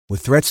With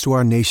threats to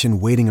our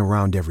nation waiting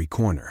around every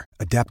corner,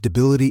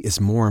 adaptability is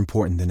more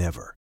important than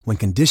ever. When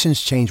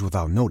conditions change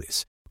without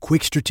notice,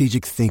 quick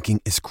strategic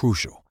thinking is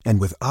crucial.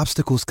 And with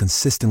obstacles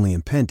consistently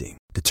impending,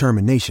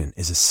 determination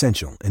is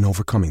essential in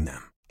overcoming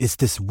them. It's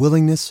this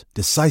willingness,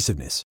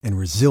 decisiveness, and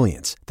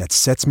resilience that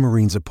sets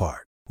Marines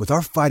apart. With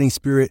our fighting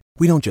spirit,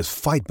 we don't just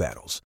fight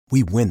battles,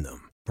 we win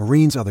them.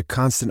 Marines are the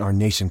constant our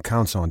nation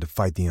counts on to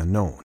fight the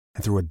unknown.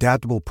 And through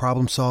adaptable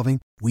problem solving,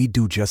 we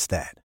do just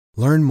that.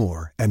 Learn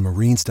more at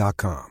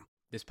marines.com.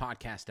 This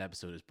podcast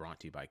episode is brought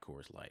to you by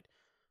Coors Light.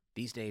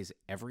 These days,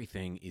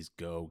 everything is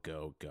go,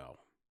 go,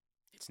 go.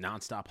 It's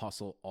nonstop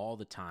hustle all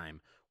the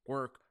time.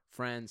 Work,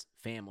 friends,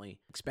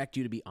 family, expect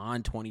you to be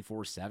on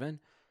 24/7.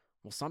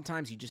 Well,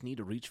 sometimes you just need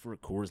to reach for a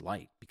Coors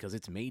Light because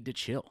it's made to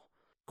chill.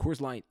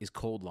 Coors Light is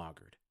cold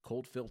lagered,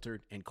 cold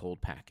filtered, and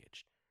cold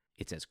packaged.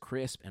 It's as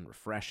crisp and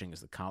refreshing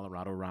as the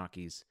Colorado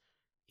Rockies.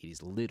 It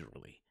is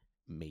literally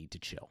made to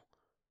chill.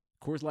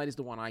 Coors Light is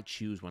the one I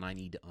choose when I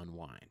need to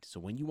unwind. So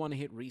when you want to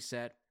hit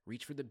reset,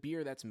 reach for the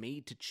beer that's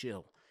made to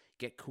chill.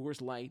 Get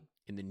Coors Light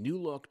in the new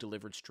look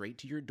delivered straight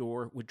to your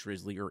door with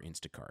Drizzly or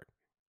Instacart.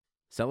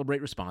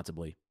 Celebrate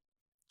responsibly.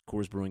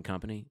 Coors Brewing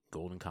Company,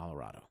 Golden,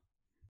 Colorado.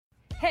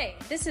 Hey,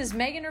 this is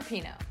Megan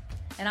Rapinoe.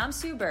 And I'm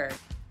Sue Bird.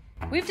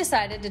 We've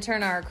decided to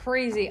turn our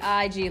crazy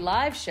IG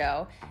live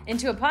show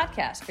into a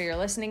podcast for your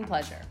listening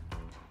pleasure.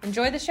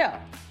 Enjoy the show.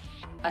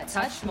 A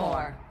Touch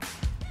More.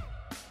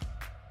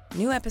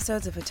 New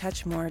episodes of A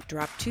Touch More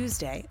drop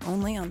Tuesday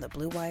only on the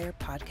Blue Wire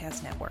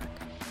Podcast Network.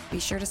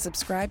 Be sure to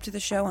subscribe to the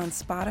show on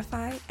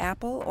Spotify,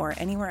 Apple, or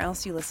anywhere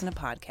else you listen to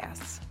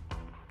podcasts.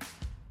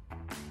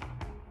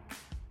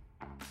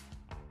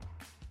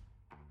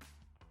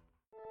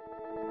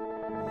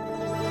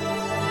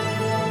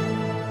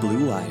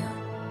 Blue Wire.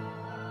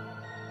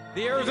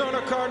 The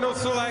Arizona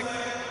Cardinals select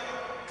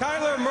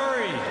Kyler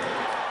Murray.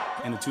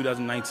 And the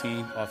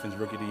 2019 Offensive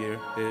Rookie of the Year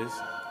is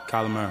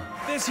Kyler Murray.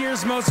 This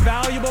year's most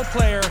valuable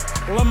player,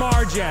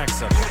 Lamar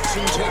Jackson.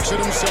 Jackson takes it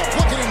himself.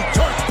 Look at him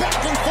dart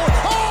back and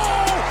forth. Oh!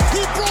 He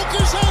broke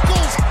his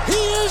ankles.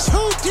 He is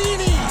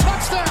Houdini.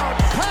 Touchdown.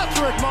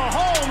 Patrick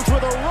Mahomes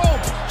with a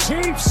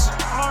rope. Chiefs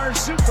are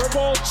Super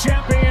Bowl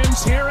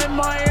champions here in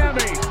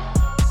Miami.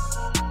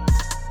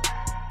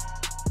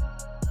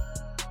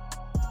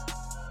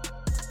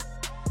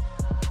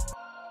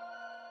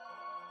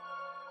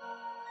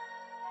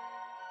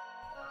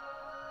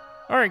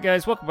 All right,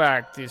 guys, welcome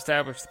back to the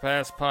Establish the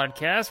Pass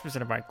podcast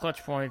presented by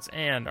Clutch Points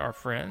and our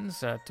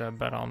friends at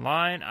Bet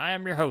Online. I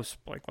am your host,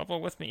 Blake Lovell.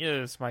 With me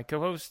is my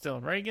co-host,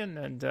 Dylan Reagan.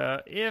 And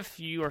if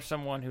you are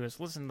someone who has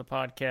listened to the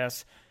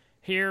podcast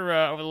here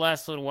over the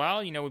last little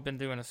while, you know we've been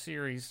doing a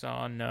series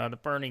on the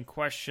burning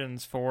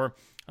questions for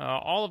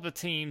all of the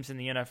teams in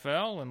the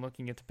NFL and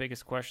looking at the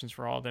biggest questions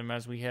for all of them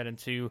as we head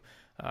into,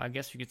 I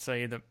guess you could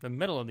say, the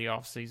middle of the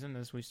offseason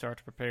as we start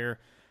to prepare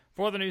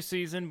for the new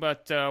season,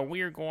 but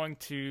we are going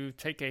to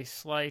take a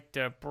slight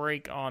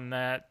break on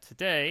that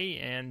today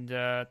and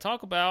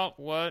talk about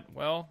what,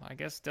 well, I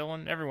guess,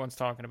 Dylan, everyone's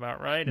talking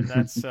about, right? And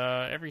that's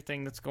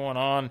everything that's going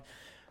on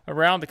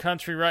around the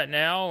country right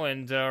now.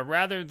 And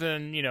rather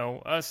than,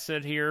 us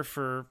sit here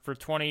for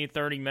 20,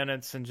 30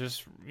 minutes and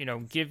just,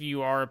 give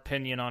you our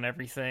opinion on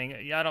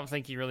everything, I don't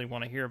think you really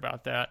want to hear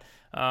about that.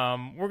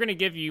 We're going to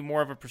give you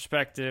more of a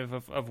perspective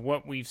of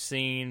what we've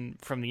seen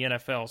from the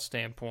NFL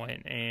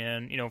standpoint.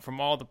 And,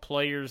 from all the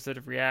players that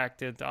have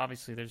reacted,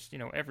 obviously there's,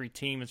 every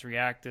team has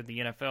reacted. The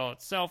NFL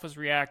itself has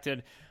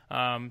reacted.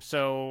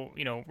 So,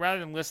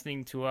 rather than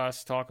listening to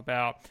us talk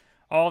about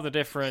all the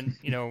different,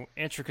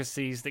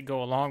 intricacies that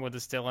go along with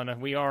this, Dylan,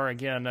 we are,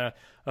 again, a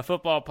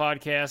football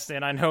podcast.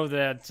 And I know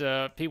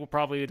that people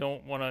probably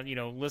don't want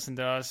to, listen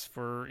to us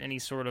for any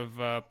sort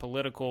of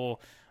political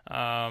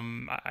I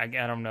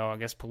don't know, I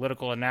guess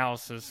political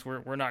analysis.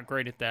 We're not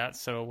great at that,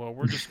 so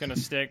we're just going to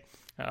stick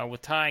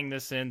with tying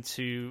this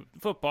into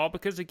football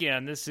because,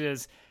 again, this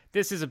is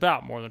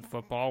about more than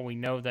football. We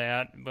know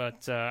that,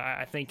 but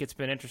I think it's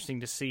been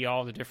interesting to see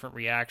all the different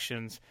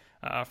reactions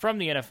from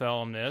the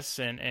NFL on this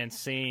and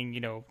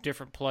seeing,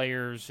 different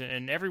players,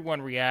 and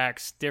everyone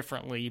reacts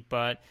differently,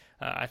 but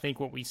I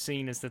think what we've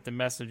seen is that the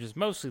message is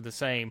mostly the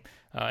same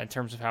in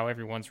terms of how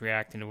everyone's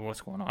reacting to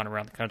what's going on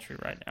around the country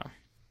right now.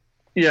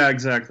 Yeah,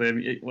 exactly. I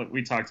mean,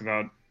 we talked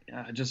about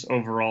just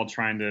overall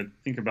trying to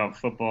think about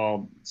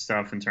football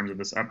stuff in terms of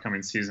this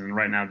upcoming season. And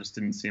right now just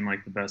didn't seem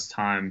like the best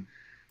time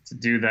to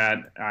do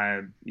that.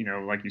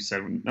 Like you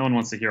said, no one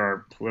wants to hear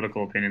our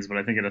political opinions, but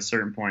I think at a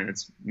certain point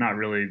it's not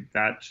really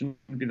shouldn't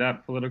be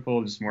that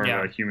political, just more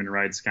of a human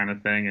rights kind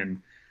of thing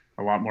and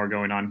a lot more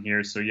going on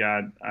here. So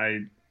yeah,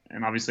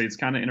 and obviously it's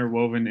kind of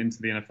interwoven into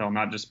the NFL,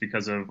 not just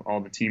because of all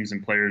the teams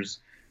and players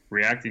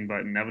reacting, but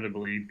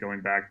inevitably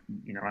going back,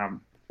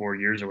 4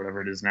 years or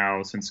whatever it is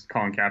now since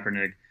Colin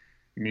Kaepernick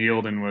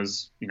kneeled and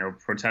was,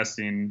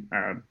 protesting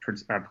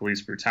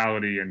police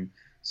brutality and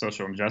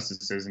social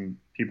injustices, and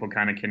people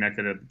kind of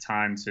connected at the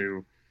time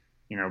to,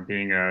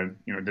 being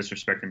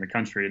disrespecting the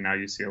country. And now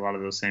you see a lot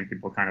of those same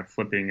people kind of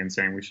flipping and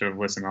saying we should have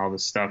listened to all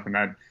this stuff, and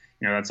that,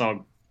 that's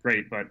all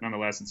great, but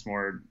nonetheless, it's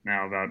more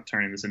now about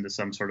turning this into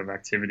some sort of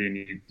activity. And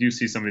you do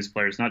see some of these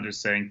players not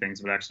just saying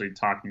things, but actually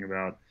talking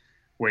about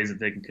ways that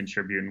they can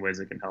contribute and ways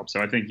they can help.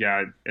 So I think,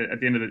 yeah, at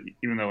the end of it,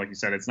 even though, like you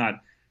said, it's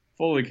not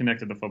fully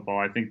connected to football,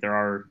 I think there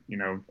are,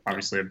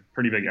 obviously a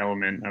pretty big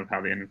element of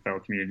how the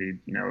NFL community,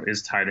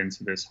 is tied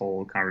into this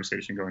whole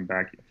conversation going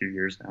back a few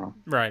years now.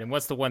 Right. And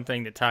what's the one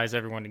thing that ties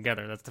everyone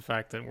together? That's the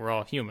fact that we're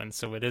all human.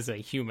 So it is a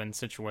human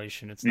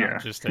situation. It's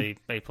not just a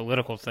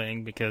political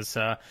thing because,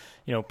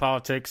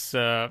 politics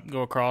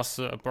go across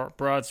a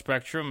broad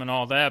spectrum and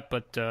all that.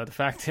 But the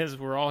fact is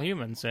we're all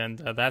humans, and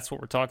that's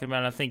what we're talking about.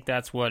 And I think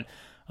that's what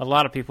a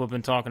lot of people have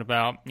been talking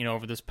about,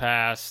 over this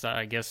past,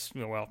 I guess,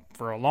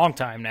 for a long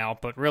time now,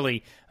 but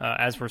really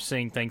as we're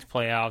seeing things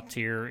play out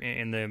here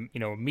in the,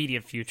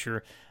 immediate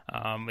future,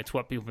 it's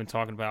what people have been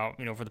talking about,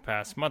 for the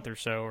past month or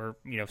so, or,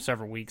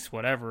 several weeks,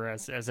 whatever,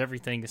 as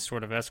everything is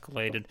sort of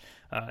escalated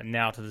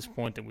now to this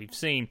point that we've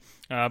seen.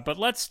 But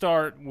let's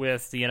start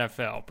with the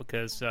NFL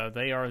because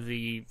they are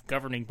the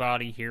governing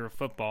body here of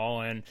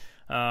football, and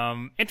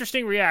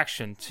interesting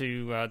reaction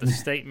to the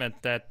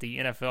statement that the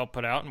NFL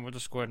put out, and we'll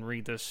just go ahead and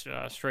read this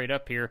straight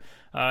up here.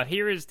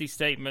 Here is the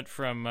statement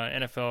from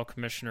NFL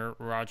Commissioner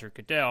Roger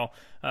Goodell.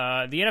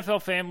 The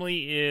NFL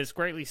family is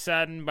greatly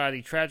saddened by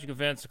the tragic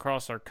events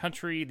across our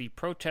country. The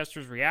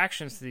protesters'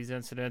 reactions to these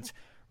incidents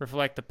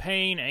reflect the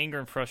pain, anger,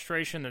 and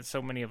frustration that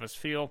so many of us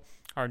feel.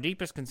 Our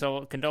deepest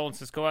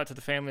condolences go out to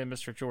the family of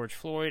Mr. George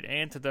Floyd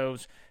and to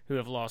those who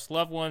have lost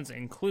loved ones,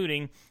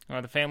 including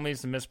the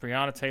families of Miss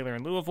Breonna Taylor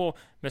in Louisville,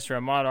 Mr.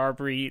 Ahmaud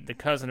Arbery, the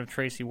cousin of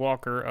Tracy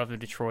Walker of the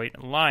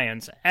Detroit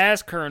Lions.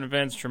 As current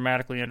events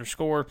dramatically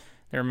underscore,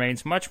 there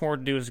remains much more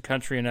to do as a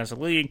country and as a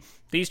league.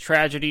 These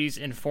tragedies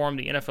inform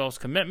the NFL's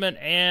commitment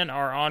and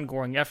our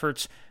ongoing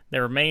efforts.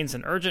 There remains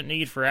an urgent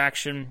need for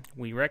action.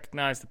 We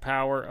recognize the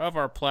power of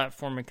our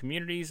platform and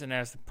communities, and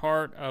as a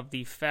part of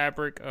the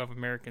fabric of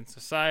American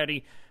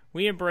society,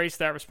 we embrace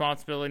that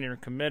responsibility and are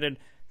committed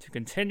to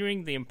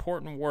continuing the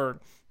important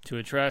work to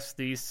address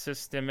these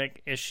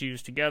systemic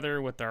issues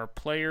together with our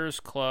players,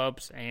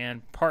 clubs,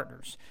 and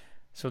partners.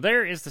 So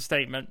there is the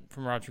statement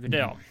from Roger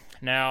Goodell.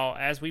 Now,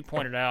 as we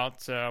pointed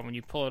out, when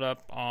you pull it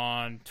up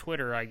on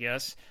Twitter, I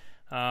guess,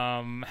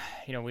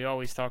 we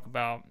always talk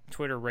about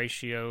Twitter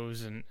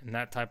ratios and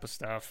that type of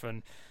stuff.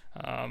 And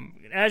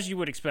as you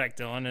would expect,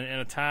 Dylan, in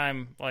a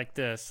time like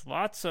this,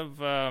 lots of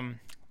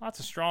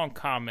strong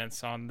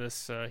comments on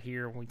this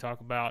here when we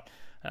talk about.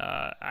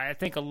 I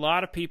think a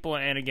lot of people,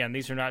 and again,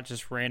 these are not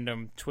just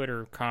random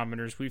Twitter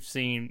commenters. We've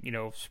seen,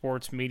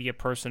 sports media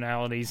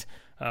personalities.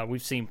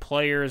 We've seen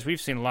players.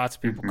 We've seen lots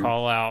of people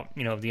call out,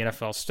 the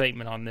NFL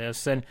statement on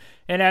this. And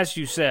as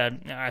you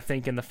said, I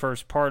think in the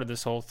first part of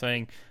this whole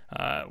thing,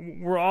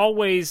 we're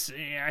always,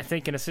 I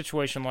think, in a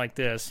situation like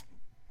this,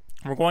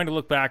 we're going to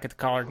look back at the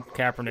Colin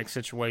Kaepernick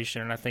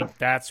situation, and I think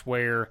that's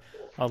where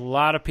a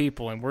lot of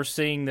people, and we're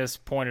seeing this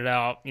pointed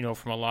out,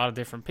 from a lot of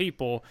different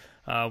people,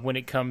 when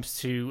it comes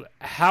to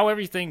how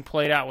everything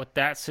played out with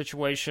that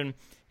situation,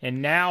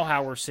 and now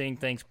how we're seeing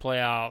things play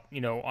out,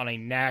 on a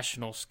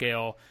national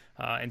scale,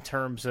 in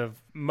terms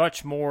of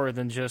much more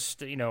than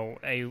just,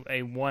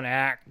 a one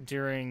act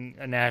during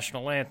a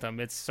national anthem.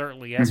 It's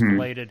certainly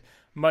escalated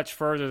much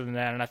further than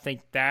that, and I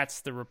think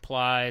that's the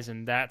replies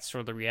and that's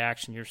sort of the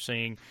reaction you're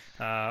seeing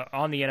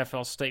on the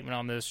NFL statement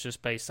on this,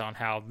 just based on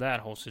how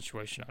that whole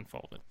situation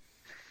unfolded.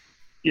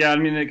 Yeah, I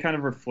mean, it kind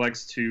of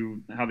reflects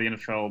to how the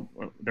NFL,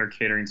 they're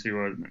catering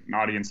to an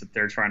audience that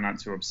they're trying not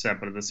to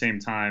upset, but at the same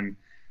time,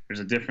 there's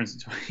a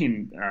difference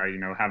between,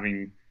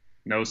 having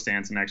no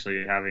stance and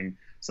actually having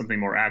something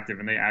more active,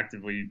 and they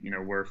actively,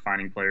 were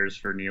finding players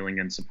for kneeling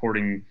and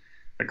supporting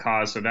the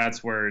cause. So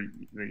that's where,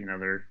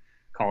 they're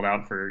called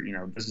out for,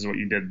 this is what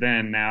you did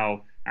then.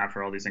 Now,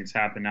 after all these things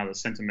happen, now the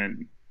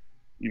sentiment,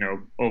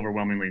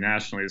 overwhelmingly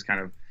nationally is kind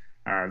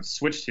of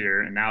switched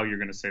here, and now you're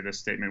going to say this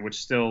statement, which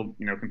still,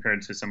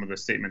 compared to some of the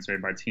statements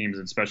made by teams,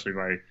 especially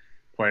by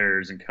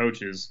players and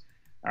coaches,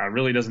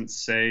 really doesn't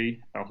say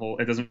a whole.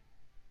 It doesn't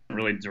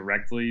really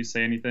directly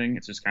say anything.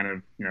 It's just kind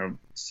of,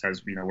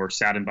 says, we're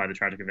saddened by the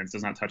tragic events.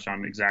 Does not touch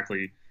on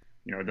exactly,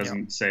 it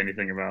doesn't say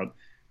anything about,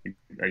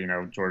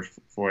 George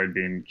Floyd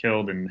being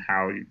killed and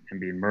how him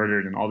being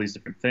murdered and all these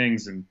different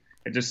things. And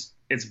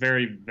it's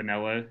very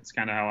vanilla. It's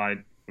kind of how I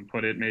would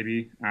put it,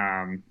 maybe.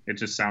 It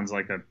just sounds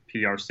like a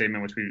PR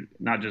statement, which we,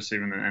 not just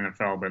even the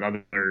NFL, but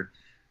other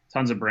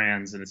tons of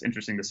brands. And it's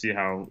interesting to see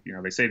how,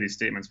 they say these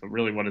statements, but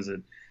really what does it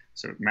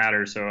sort of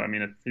matter? So, I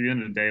mean, at the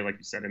end of the day, like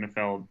you said,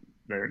 NFL,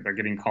 they're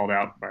getting called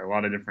out by a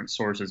lot of different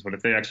sources, but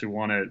if they actually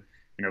want to,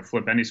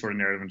 flip any sort of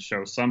narrative and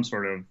show some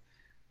sort of,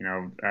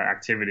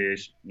 activity,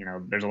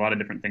 there's a lot of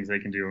different things they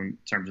can do in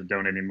terms of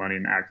donating money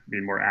and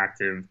being more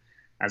active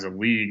as a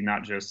league,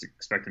 not just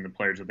expecting the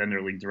players within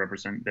their league to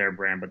represent their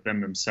brand, but them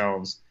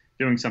themselves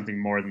doing something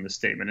more than the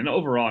statement. And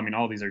overall, I mean,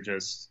 all these are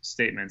just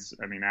statements.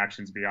 I mean,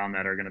 actions beyond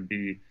that are going to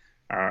be,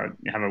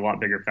 have a lot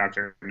bigger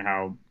factor in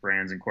how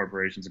brands and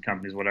corporations and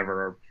companies,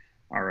 whatever,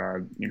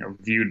 are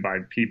viewed by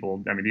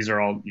people. I mean, these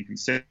are all, you can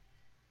say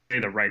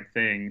the right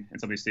thing, and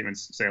some of these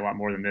statements say a lot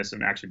more than this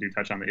and actually do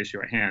touch on the issue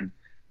at hand.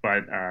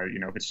 But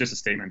if it's just a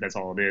statement, that's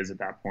all it is at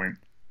that point.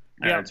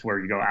 It's where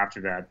you go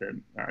after that.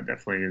 That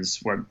definitely is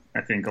what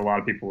I think a lot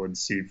of people would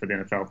see for the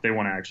NFL if they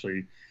want to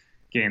actually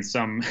gain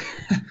some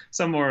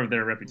more of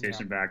their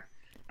reputation back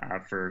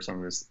for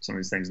some of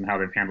these things and how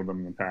they've handled them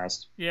in the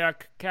past. Yeah,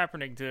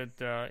 Kaepernick did.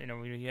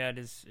 He had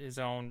his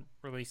own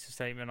release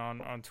statement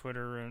on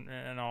Twitter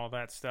and all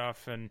that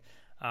stuff, and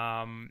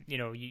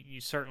you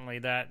certainly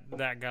that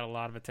got a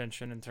lot of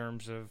attention in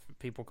terms of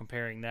people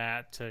comparing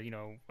that to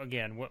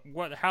again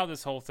how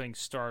this whole thing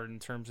started in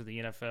terms of the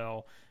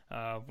NFL.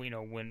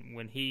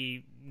 When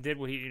he did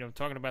what he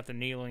talking about the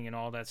kneeling and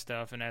all that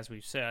stuff, and as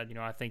we've said,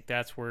 I think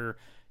that's where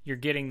you're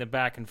getting the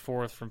back and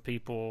forth from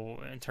people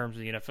in terms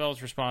of the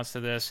NFL's response to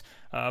this.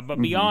 But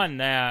beyond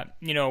that,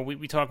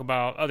 we talk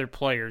about other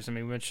players. I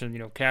mean, we mentioned,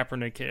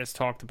 Kaepernick has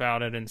talked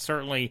about it, and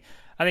certainly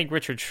I think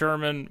Richard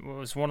Sherman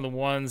was one of the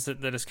ones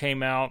that has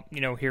came out,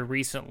 here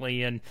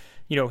recently. And,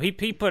 he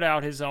put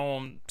out his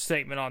own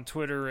statement on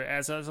Twitter,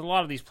 as a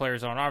lot of these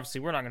players are. And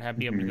obviously, we're not going to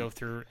be able to go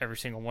through every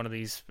single one of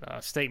these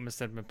statements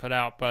that have been put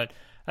out. But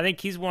I think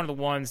he's one of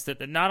the ones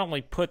that not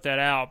only put that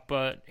out,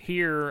 but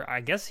here,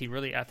 I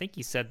think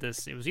he said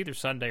this, it was either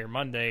Sunday or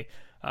Monday.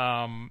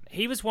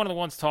 He was one of the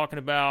ones talking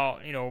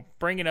about,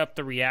 bringing up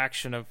the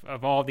reaction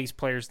of all these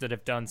players that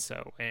have done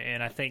so.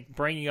 And I think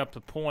bringing up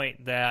the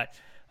point that,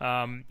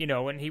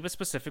 and he was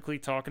specifically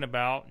talking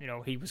about,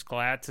 he was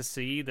glad to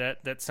see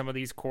that some of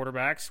these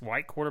quarterbacks,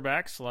 white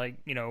quarterbacks, like,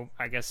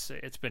 I guess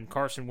it's been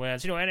Carson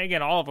Wentz, and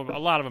again, a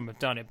lot of them have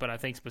done it, but I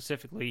think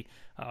specifically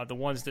the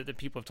ones that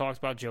people have talked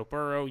about, Joe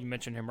Burrow, you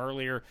mentioned him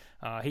earlier.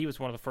 He was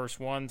one of the first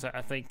ones,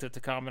 I think, to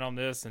comment on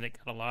this, and it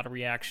got a lot of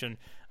reaction.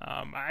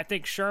 I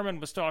think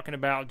Sherman was talking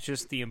about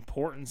just the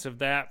importance of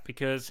that,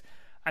 because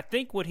I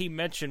think what he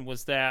mentioned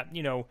was that,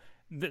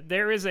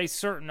 there is a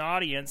certain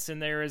audience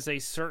and there is a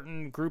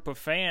certain group of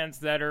fans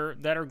that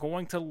are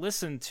going to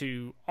listen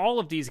to all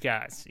of these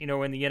guys, in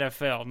the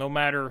NFL, no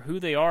matter who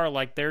they are.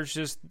 Like, they're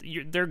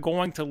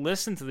going to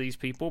listen to these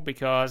people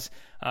because,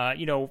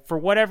 for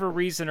whatever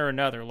reason or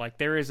another, like,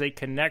 there is a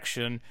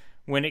connection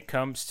when it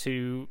comes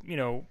to,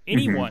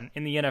 anyone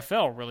in the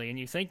NFL, really. And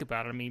you think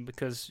about it, I mean,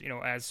 because,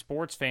 as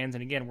sports fans,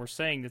 and again, we're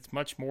saying it's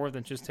much more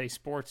than just a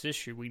sports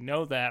issue. We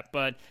know that,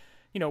 but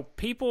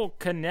people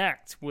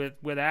connect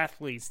with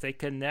athletes. They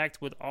connect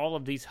with all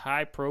of these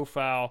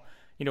high-profile,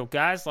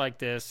 guys like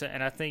this.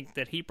 And I think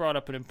that he brought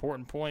up an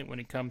important point when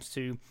it comes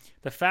to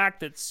the fact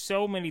that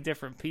so many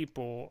different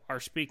people are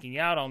speaking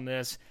out on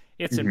this.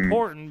 It's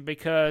important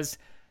because,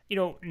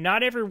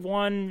 not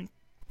everyone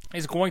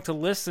is going to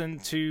listen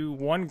to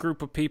one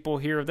group of people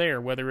here or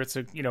there, whether it's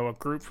a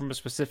group from a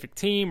specific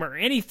team or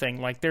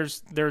anything. Like,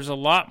 there's a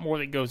lot more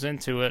that goes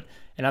into it,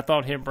 and I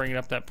thought him bringing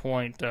up that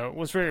point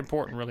was very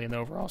important, really, in the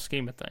overall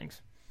scheme of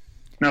things.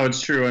 No,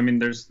 it's true. I mean,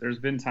 there's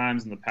been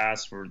times in the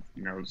past where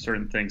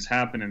certain things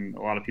happen and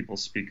a lot of people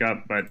speak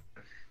up, but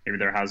maybe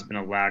there has been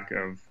a lack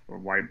of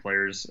white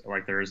players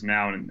like there is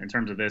now. And in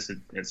terms of this,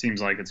 it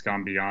seems like it's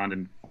gone beyond,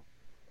 and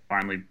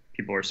finally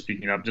people are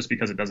speaking up. Just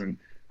because it doesn't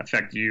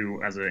affect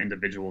you as an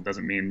individual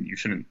doesn't mean you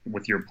shouldn't,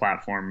 with your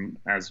platform,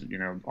 as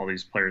all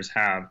these players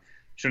have,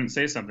 shouldn't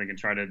say something and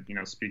try to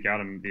speak out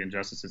on the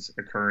injustices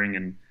occurring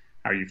and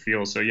how you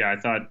feel. So yeah, I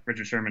thought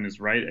Richard Sherman is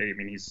right. I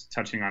mean, he's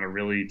touching on a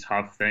really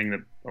tough thing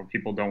that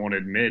people don't want to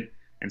admit,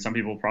 and some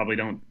people probably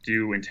don't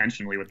do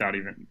intentionally without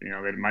even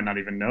they might not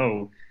even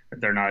know that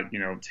they're not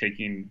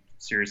taking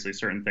seriously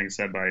certain things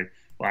said by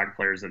black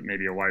players, that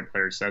maybe a white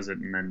player says it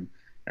and then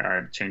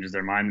changes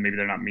their mind. Maybe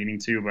they're not meaning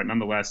to, but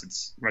nonetheless,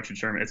 it's Richard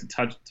Sherman. It's a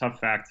tough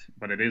fact,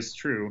 but it is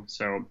true.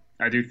 So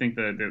I do think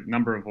the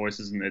number of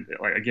voices, and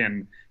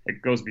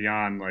it goes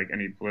beyond like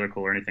any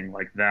political or anything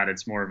like that.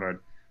 It's more of a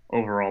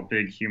overall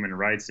big human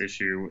rights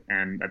issue,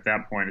 and at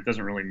that point, it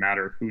doesn't really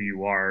matter who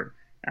you are.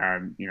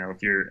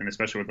 If you're, and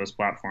especially with those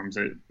platforms,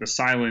 the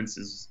silence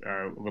is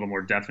a little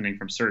more deafening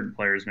from certain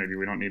players. Maybe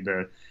we don't need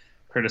to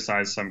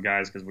criticize some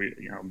guys because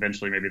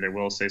eventually maybe they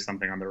will say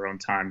something on their own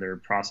time. They're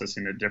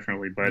processing it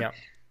differently, but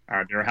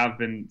there have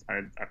been,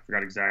 I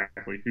forgot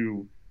exactly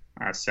who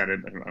said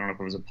it. I don't know if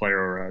it was a player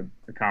or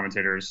a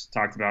commentator,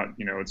 talked about,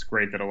 it's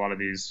great that a lot of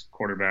these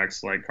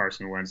quarterbacks like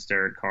Carson Wentz,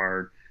 Derek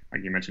Carr,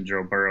 like you mentioned,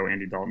 Joe Burrow,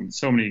 Andy Dalton,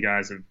 so many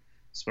guys have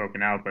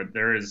spoken out, but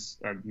there is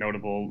a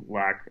notable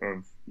lack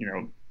of,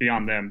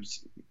 beyond them,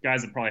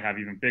 guys that probably have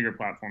even bigger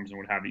platforms and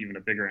would have even a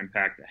bigger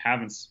impact that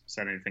haven't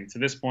said anything to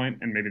this point,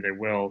 and maybe they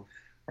will,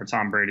 or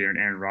Tom Brady and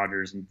Aaron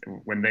Rodgers. And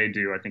when they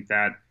do, I think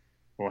that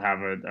will have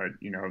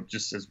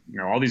just as,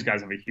 all these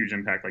guys have a huge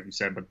impact, like you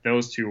said, but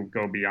those two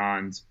go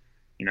beyond,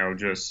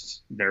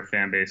 just their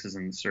fan bases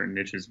and certain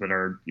niches, but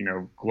are,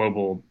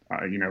 global,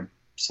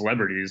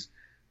 celebrities.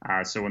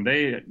 So when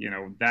they,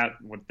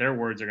 what their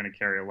words are going to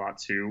carry a lot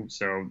too.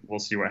 So we'll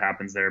see what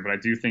happens there. But I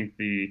do think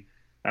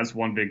that's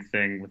one big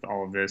thing with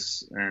all of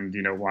this, and,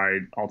 why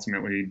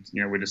ultimately,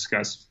 we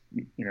discuss,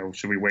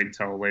 should we wait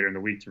until later in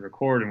the week to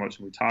record and what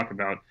should we talk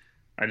about?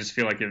 I just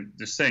feel like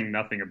just saying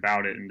nothing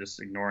about it and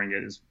just ignoring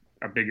it is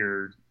a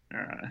bigger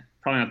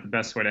probably not the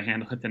best way to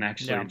handle it than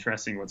actually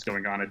addressing what's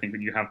going on. I think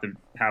that you have to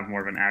have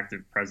more of an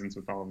active presence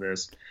with all of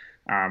this,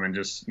 and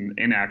just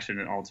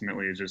inaction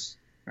ultimately is just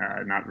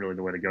not really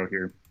the way to go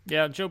here.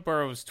 Yeah, Joe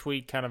Burrow's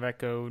tweet kind of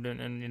echoed,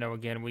 and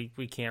again,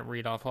 we can't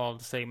read off all of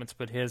the statements,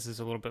 but his is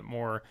a little bit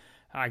more,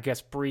 I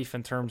guess, brief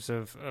in terms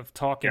of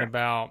talking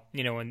about,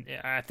 and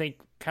I think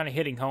kind of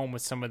hitting home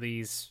with some of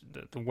these,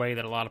 the way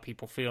that a lot of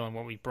people feel, and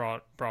what we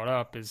brought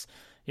up is,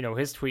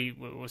 his tweet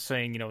was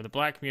saying, the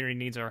black community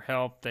needs our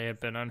help. They have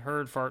been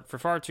unheard for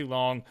far too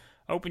long.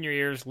 Open your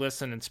ears,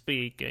 listen, and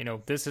speak.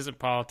 This isn't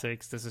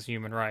politics. This is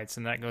human rights.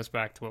 And that goes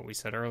back to what we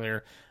said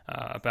earlier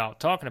about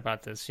talking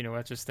about this.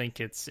 I just think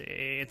it's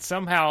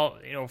somehow,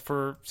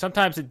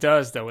 sometimes it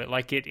does, though.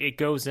 It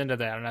goes into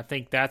that. And I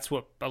think that's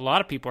what a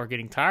lot of people are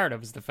getting tired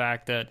of, is the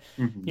fact that,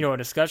 a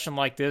discussion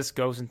like this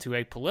goes into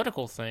a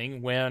political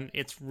thing when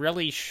it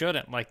really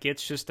shouldn't.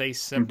 It's just a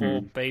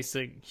simple,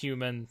 basic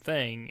human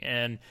thing.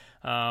 And,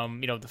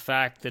 the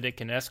fact that it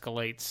can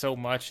escalate so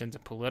much into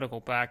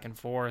political back and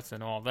forth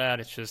and all that,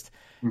 it's just,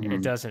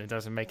 it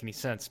doesn't make any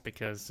sense,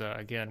 because,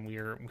 again,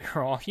 we're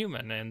all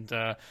human, and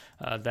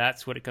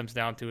that's what it comes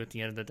down to at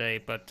the end of the day.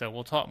 But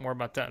we'll talk more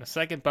about that in a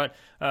second. But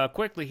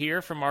quickly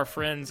here from our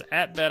friends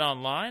at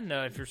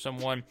BetOnline, if you're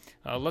someone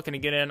looking to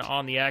get in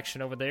on the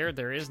action over there,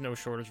 there is no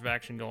shortage of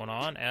action going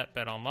on at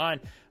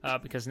BetOnline,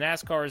 because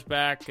NASCAR is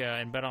back,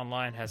 and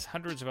BetOnline has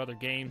hundreds of other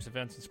games,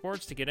 events, and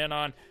sports to get in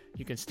on.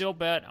 You can still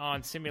bet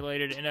on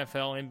simulated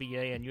NFL,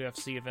 NBA, and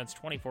UFC events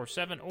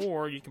 24/7,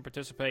 or you can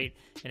participate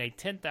in a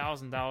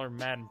 $10,000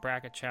 Madden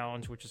Bracket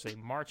Challenge, which is a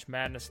March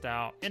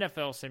Madness-style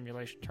NFL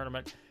simulation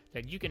tournament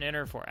that you can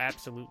enter for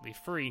absolutely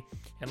free.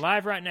 And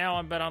live right now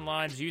on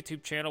BetOnline's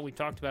YouTube channel, we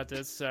talked about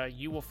this,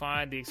 you will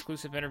find the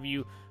exclusive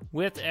interview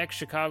with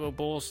ex-Chicago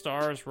Bulls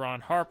stars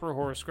Ron Harper,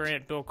 Horace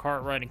Grant, Bill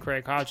Cartwright, and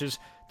Craig Hodges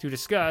to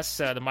discuss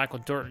the Michael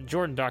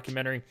Jordan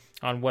documentary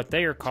on what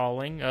they are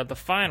calling The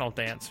Final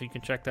Dance. So you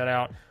can check that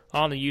out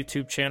on the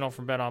YouTube channel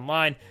from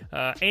BetOnline.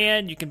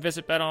 And you can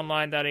visit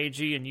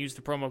betonline.ag and use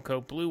the promo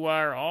code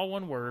BlueWire, all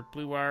one word,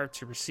 BlueWire,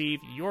 to receive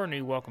your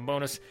new welcome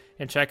bonus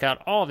and check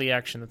out all the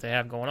action that they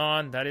have going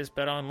on. That is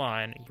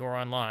BetOnline, your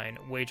online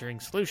wagering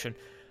solution.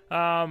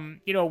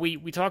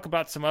 We talk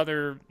about some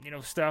other,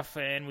 stuff,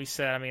 and we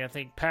said, I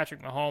think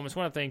Patrick Mahomes,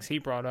 one of the things he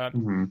brought up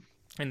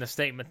in the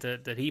statement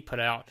that he put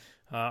out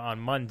on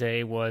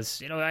Monday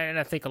was, and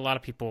I think a lot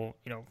of people,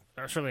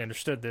 certainly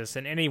understood this,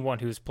 and anyone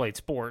who's played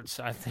sports,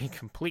 I think,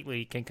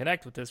 completely can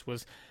connect with this,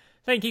 was,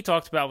 I think he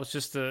talked about was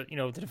just the,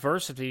 the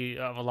diversity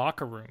of a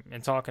locker room,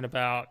 and talking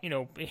about,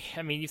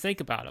 you think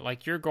about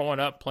it, you're growing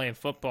up playing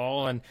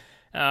football, and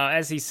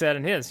as he said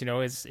in his,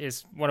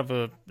 is one of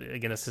the,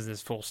 again, this is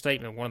his full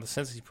statement, one of the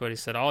sentences he put, he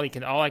said, all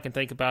I can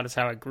think about is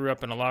how I grew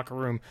up in a locker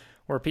room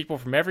where people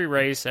from every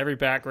race, every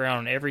background,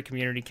 and every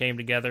community came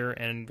together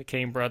and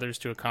became brothers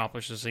to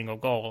accomplish a single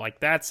goal.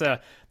 That's a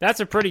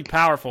pretty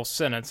powerful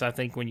sentence, I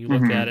think, when you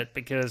look at it,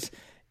 because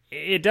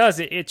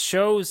it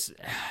shows,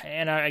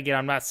 and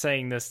I'm not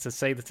saying this to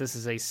say that this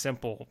is a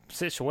simple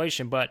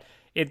situation, but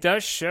it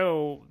does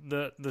show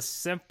the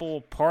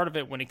simple part of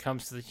it when it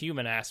comes to the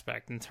human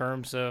aspect, in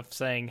terms of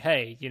saying,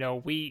 hey,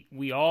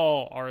 we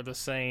all are the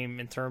same,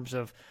 in terms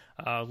of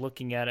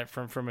looking at it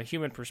from a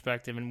human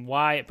perspective, and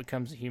why it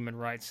becomes a human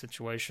rights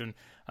situation,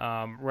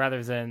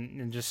 rather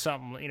than just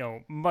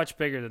something, much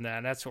bigger than that.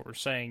 And that's what we're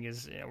saying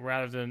is,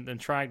 rather than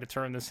trying to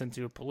turn this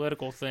into a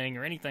political thing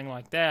or anything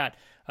like that,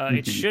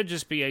 it should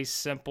just be a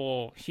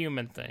simple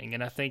human thing.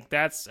 And I think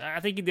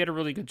he did a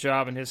really good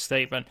job in his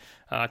statement,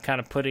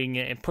 kind of putting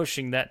and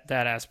pushing that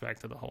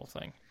aspect of the whole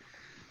thing.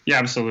 Yeah,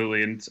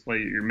 absolutely. And like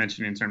you're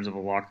mentioning in terms of a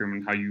locker room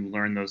and how you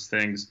learn those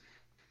things,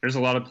 there's a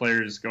lot of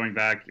players going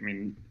back.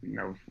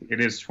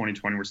 It is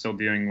 2020. We're still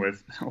dealing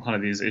with a lot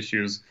of these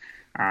issues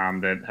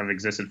that have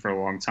existed for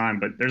a long time.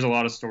 But there's a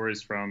lot of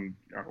stories from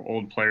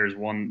old players.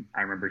 One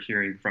I remember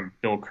hearing from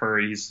Bill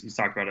Curry. He's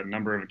talked about a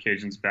number of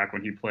occasions back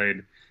when he played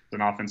as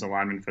an offensive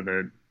lineman for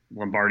the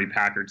Lombardi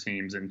Packer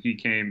teams. And he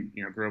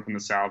grew up in the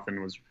South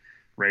and was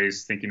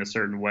raised thinking a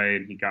certain way.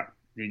 And he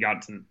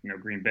got to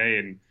Green Bay,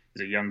 and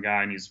he's a young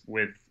guy, and he's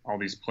with all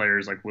these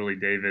players like Willie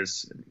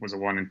Davis was the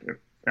one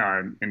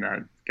and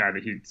a guy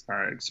that he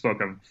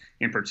spoke of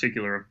in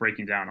particular, of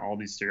breaking down all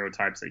these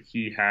stereotypes that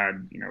he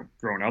had,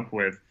 grown up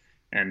with,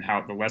 and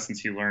how the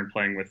lessons he learned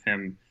playing with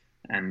him,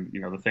 and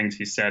the things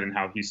he said and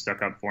how he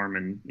stuck up for him,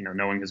 and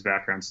knowing his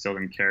background, still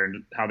didn't care,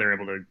 and how they're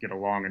able to get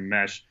along and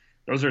mesh.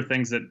 Those are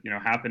things that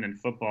happen in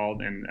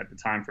football. And at the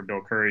time for Bill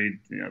Curry,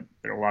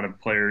 there are a lot of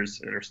players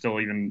that are still,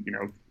 even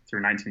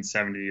through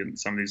 1970, in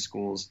some of these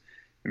schools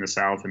in the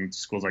South, and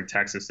schools like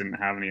Texas didn't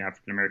have any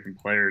African American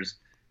players.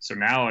 So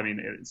now,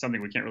 it's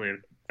something we can't really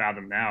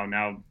fathom now.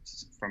 Now,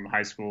 from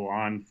high school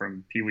on,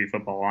 from Pee Wee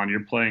football on,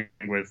 you're playing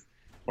with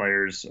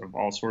players of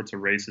all sorts of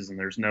races, and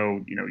there's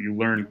no, you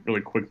learn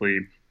really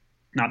quickly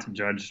not to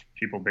judge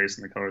people based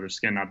on the color of their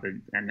skin, not that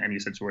in any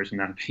situation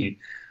that would be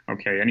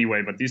okay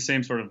anyway. But these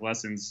same sort of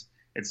lessons,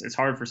 it's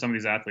hard for some of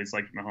these athletes,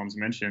 like Mahomes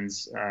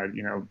mentions,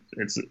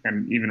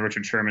 and even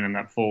Richard Sherman in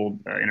that full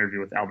interview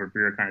with Albert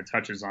Breer kind of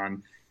touches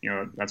on,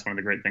 that's one of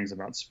the great things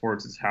about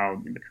sports is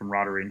how the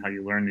camaraderie and how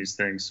you learn these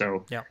things.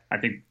 So I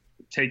think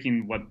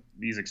taking what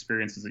these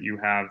experiences that you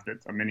have, that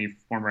many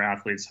former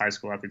athletes, high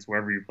school athletes,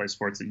 wherever you play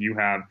sports that you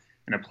have,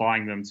 and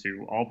applying them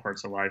to all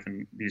parts of life,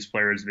 and these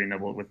players being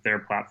able, with their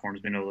platforms,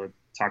 being able to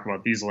talk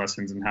about these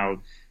lessons and how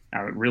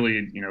it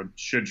really,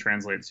 should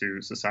translate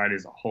to society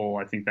as a whole.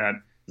 I think that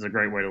is a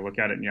great way to look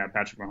at it. And yeah,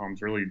 Patrick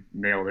Mahomes really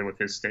nailed it with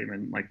his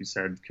statement, like you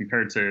said,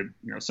 compared to,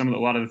 a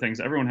lot of the things.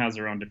 Everyone has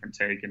their own different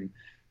take, and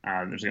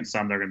there's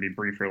some that are going to be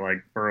briefer,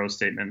 like Burrow's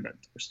statement, that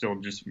are still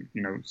just,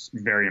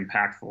 very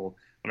impactful.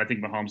 But I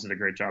think Mahomes did a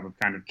great job of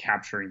kind of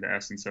capturing the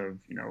essence of,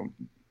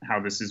 how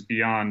this is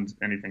beyond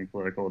anything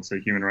political. It's a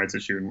human rights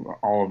issue, and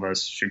all of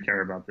us should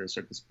care about this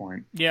at this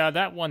point. Yeah,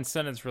 that one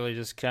sentence really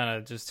just kind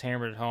of just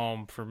hammered it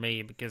home for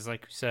me, because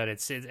like you said,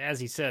 it's as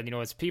he said,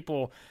 it's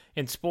people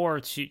in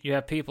sports. You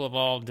have people of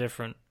all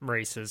different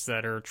races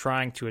that are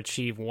trying to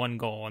achieve one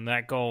goal, and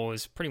that goal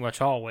is pretty much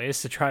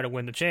always to try to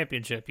win the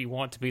championship. You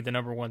want to be the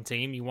number one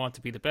team. You want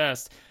to be the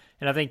best.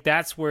 And I think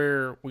that's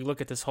where we look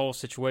at this whole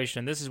situation.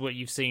 And this is what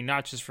you've seen,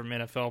 not just from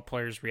NFL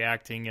players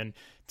reacting and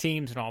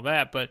teams and all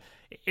that, but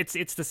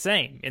it's the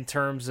same in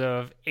terms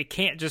of it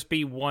can't just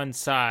be one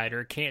side,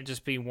 or it can't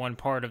just be one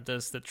part of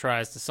this that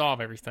tries to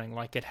solve everything.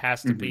 Like, it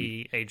has to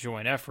be a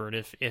joint effort.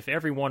 If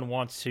everyone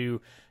wants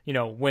to,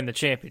 win the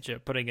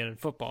championship, putting it in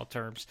football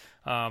terms,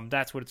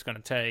 that's what it's going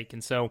to take.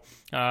 And so,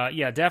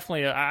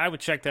 definitely, I would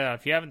check that out.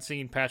 If you haven't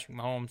seen Patrick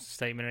Mahomes'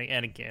 statement,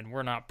 and again,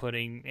 we're not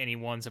putting any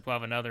ones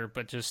above another,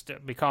 but just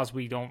because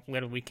we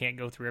can't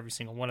go through every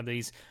single one of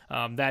these,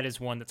 that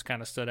is one that's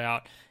kind of stood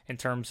out in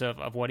terms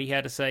of what he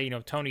had to say.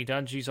 Tony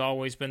Dungy's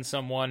always been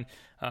someone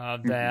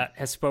that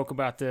has spoke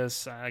about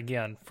this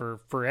again for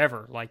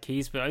forever. Like,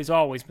 he's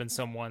always been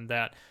someone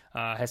that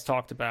has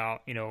talked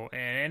about,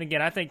 and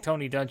again, I think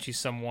Tony Dungy's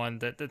someone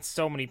that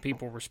so many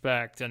people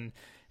respect and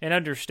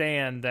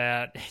understand.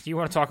 That you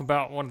want to talk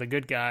about one of the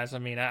good guys. I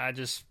mean, I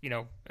just,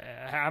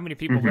 how many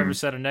people have ever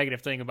said a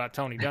negative thing about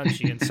Tony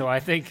Dungy? And so I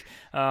think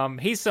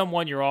he's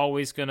someone you're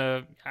always going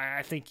to,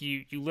 I think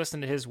you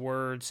listen to his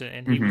words,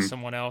 and he was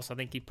someone else. I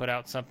think he put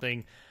out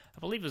something, I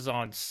believe it was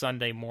on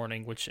Sunday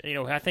morning, which,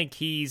 I think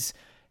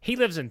he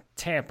lives in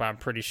Tampa, I'm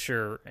pretty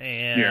sure,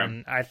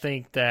 and I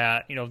think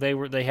that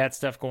they had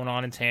stuff going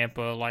on in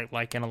Tampa,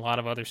 like in a lot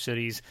of other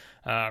cities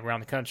around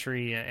the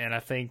country, and I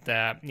think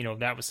that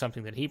that was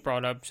something that he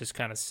brought up, just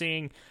kind of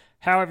seeing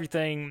how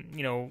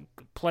everything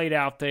played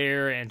out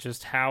there and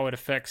just how it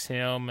affects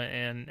him.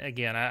 And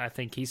again, I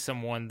think he's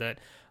someone that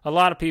a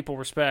lot of people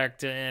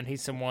respect, and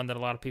he's someone that a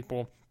lot of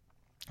people,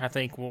 I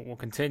think, we'll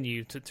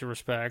continue to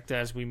respect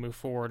as we move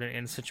forward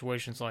in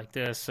situations like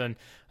this. And,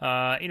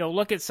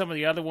 look at some of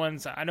the other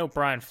ones. I know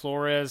Brian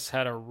Flores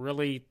had a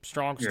really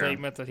strong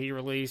statement that he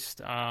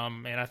released,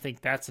 and I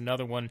think that's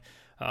another one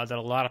that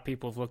a lot of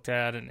people have looked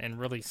at and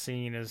really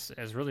seen as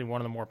really one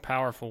of the more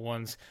powerful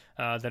ones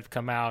that have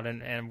come out.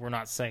 And we're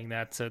not saying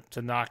that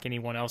to knock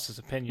anyone else's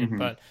opinion,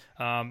 but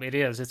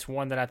it's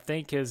one that I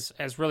think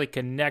has really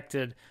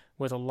connected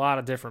with a lot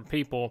of different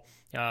people,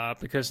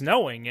 because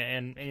knowing,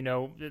 and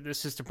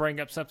this is to bring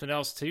up something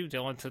else too,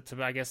 Dylan,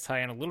 to I guess tie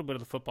in a little bit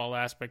of the football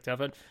aspect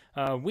of it.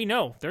 We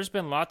know there's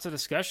been lots of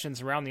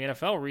discussions around the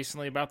NFL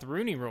recently about the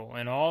Rooney Rule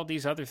and all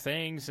these other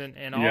things,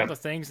 and all the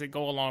things that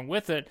go along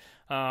with it.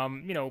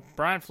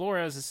 Brian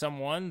Flores is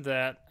someone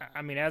that,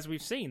 I mean, as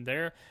we've seen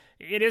there,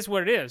 it is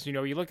what it is. You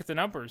look at the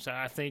numbers.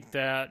 I think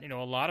that, a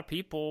lot of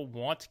people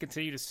want to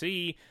continue to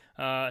see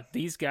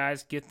these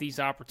guys get these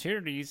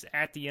opportunities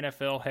at the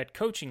NFL head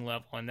coaching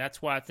level. And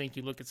that's why I think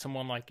you look at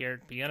someone like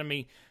Eric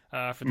Bieniemy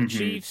for the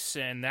Chiefs,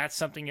 and that's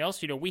something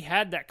else. We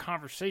had that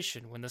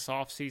conversation when this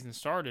offseason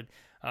started.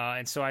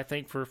 And so I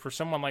think for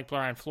someone like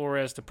Brian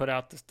Flores to put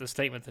out the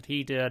statement that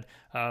he did,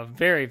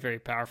 very, very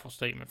powerful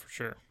statement for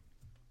sure.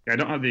 Yeah, I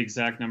don't have the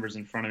exact numbers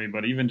in front of me,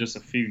 but even just a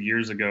few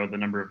years ago, the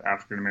number of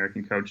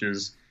African-American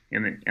coaches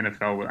in the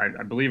NFL,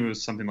 I believe it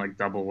was something like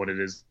double what it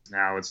is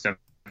now. It's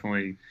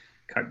definitely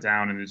cut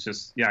down, and it's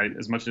just,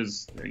 as much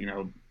as,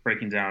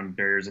 breaking down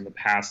barriers in the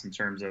past in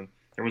terms of,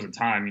 there was a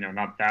time,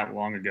 not that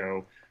long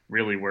ago,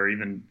 really, where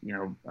even,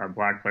 a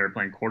black player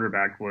playing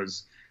quarterback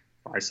was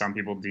by some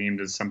people deemed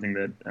as something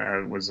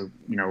that was, a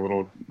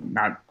little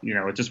not,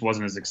 it just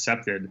wasn't as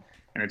accepted.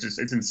 And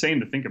it's insane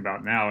to think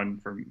about now,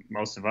 and for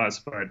most of us,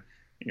 but,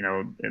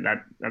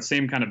 that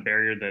same kind of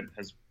barrier that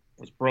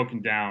was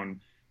broken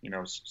down,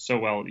 so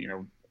well,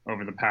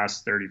 over the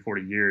past 30,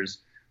 40 years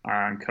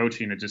in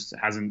coaching, it just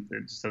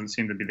doesn't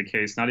seem to be the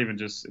case, not even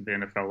just at the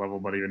NFL level,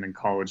 but even in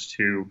college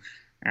too.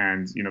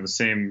 And, the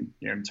same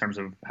in terms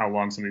of how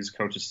long some of these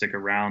coaches stick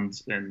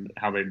around, and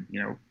how they,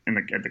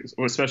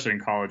 especially in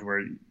college,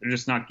 where they're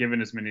just not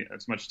given as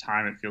much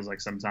time, it feels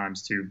like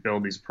sometimes, to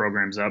build these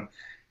programs up.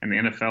 And the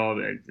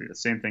NFL, the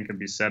same thing could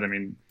be said. I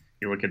mean,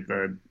 you look at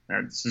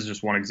this is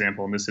just one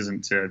example, and this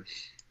isn't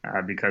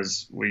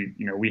because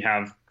we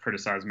have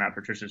criticized Matt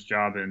Patricia's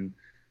job in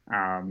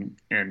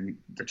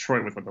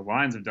Detroit with what the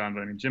Lions have done.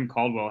 But I mean, Jim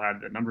Caldwell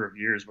had a number of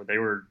years where they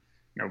were,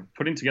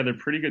 putting together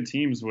pretty good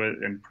teams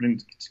and putting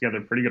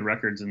together pretty good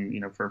records,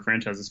 and for a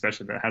franchise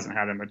especially that hasn't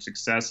had that much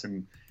success,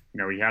 and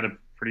he had a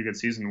pretty good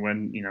season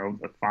when,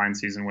 a fine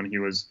season when he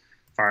was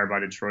fired by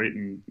Detroit,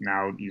 and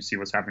now you see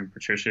what's happening to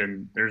Patricia.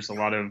 And there's a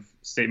lot of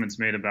statements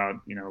made about,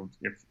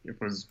 if it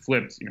was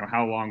flipped,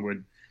 how long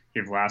would he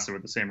have lasted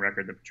with the same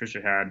record that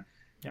Patricia had?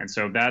 And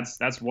so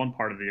that's one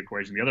part of the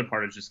equation. The other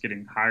part is just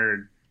getting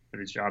hired for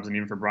these jobs. And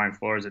even for Brian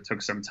Flores, it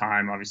took some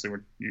time. Obviously,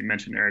 you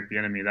mentioned Eric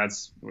Bieniemy.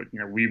 That's what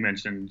we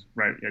mentioned,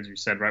 right, as you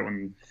said, right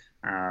when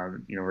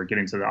we're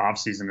getting to the off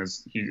season,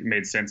 as he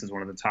made sense as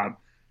one of the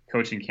top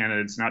coaching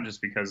candidates, not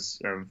just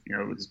because of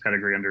his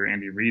pedigree under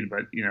Andy Reid,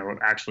 but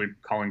actually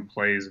calling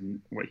plays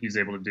and what he's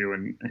able to do,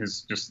 and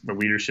his just the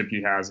leadership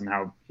he has and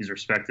how he's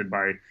respected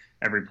by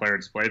every player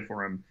that's played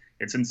for him.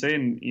 It's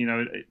insane.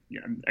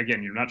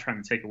 Again, you're not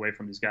trying to take away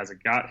from these guys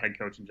that got head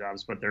coaching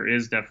jobs, but there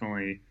is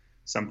definitely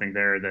something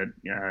there that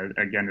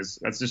again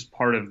that's just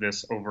part of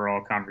this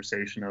overall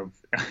conversation of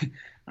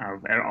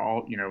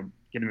all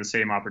getting the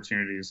same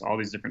opportunities, all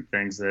these different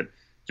things that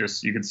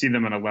just you can see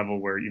them at a level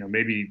where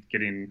maybe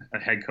getting a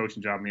head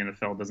coaching job in the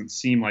NFL doesn't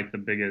seem like the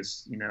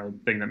biggest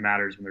thing that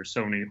matters when there's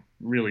so many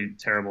really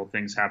terrible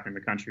things happening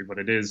in the country, but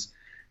it is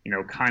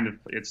kind of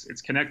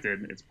it's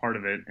connected, it's part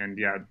of it. And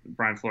yeah,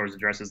 Brian Flores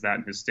addresses that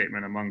in his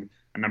statement among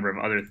a number of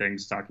other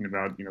things, talking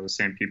about the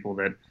same people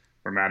that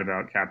were mad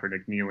about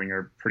Kaepernick kneeling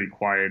are pretty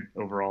quiet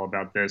overall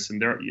about this.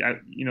 And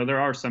there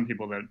are some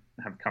people that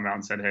have come out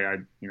and said, hey, I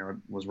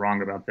was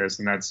wrong about this,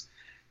 and that's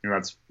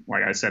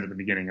like I said at the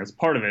beginning, as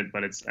part of it,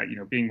 but it's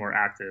being more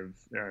active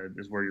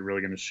is where you're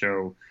really going to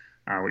show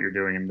what you're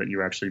doing and that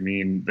you actually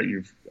mean, that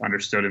you've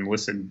understood and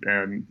listened.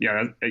 And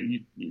yeah,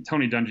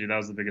 Tony Dungy, that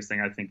was the biggest thing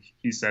I think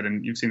he said,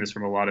 and you've seen this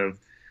from a lot of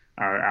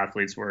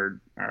athletes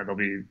where there'll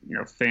be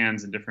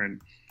fans and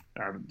different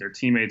their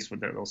teammates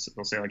they'll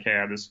say like, hey, I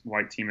have this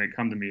white teammate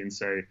come to me and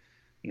say,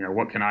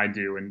 what can I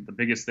do? And the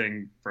biggest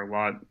thing for a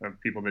lot of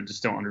people that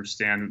just don't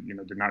understand,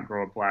 did not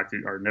grow up black,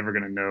 are never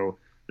going to know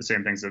the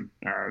same things that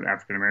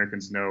African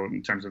Americans know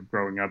in terms of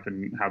growing up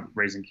and how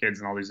raising kids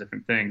and all these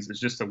different things. It's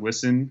just to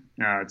listen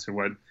to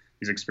what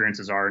these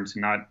experiences are, and to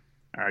not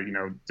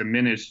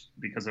diminish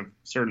because of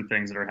certain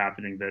things that are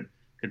happening that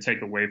could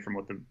take away from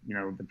what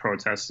the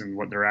protests and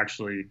what they're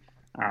actually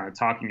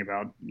talking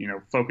about.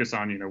 Focus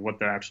on what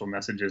the actual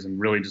message is, and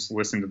really just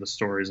listen to the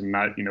stories, and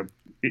not even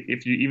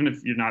if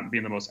you're not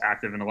being the most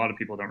active, and a lot of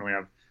people don't really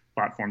have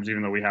platforms,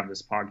 even though we have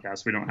this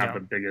podcast, we don't have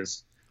the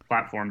biggest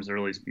platforms to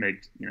really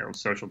make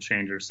social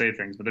change or say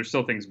things, but there's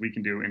still things we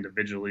can do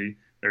individually.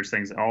 There's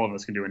things that all of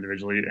us can do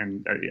individually,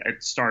 and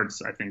it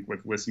starts, I think,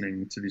 with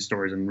listening to these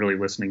stories and really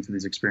listening to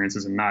these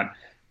experiences, and not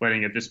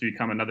letting it just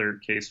become another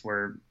case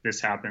where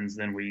this happens,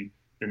 then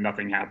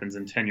nothing happens,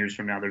 and 10 years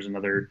from now there's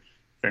another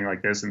thing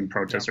like this, and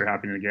protests are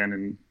happening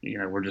again,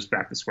 and we're just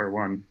back to square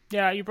one.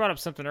 Yeah, you brought up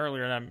something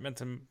earlier, and I meant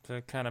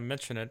to kind of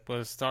mention it,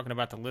 was talking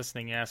about the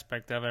listening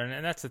aspect of it,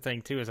 and that's the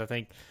thing too, is I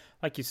think,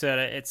 like you said,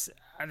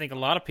 I think a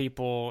lot of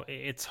people,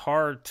 it's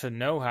hard to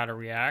know how to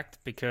react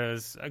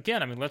because,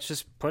 again, I mean, let's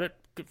just put it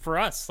for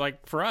us,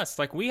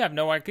 we have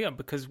no idea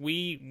because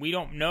we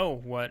don't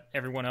know what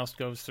everyone else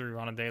goes through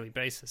on a daily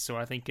basis. So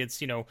I think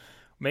it's,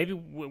 maybe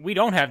we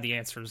don't have the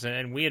answers,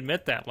 and we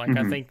admit that. Like,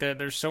 I think that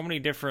there's so many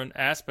different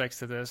aspects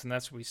to this, and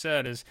that's what we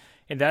said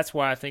and that's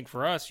why I think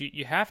for us,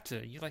 you have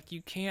to,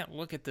 you can't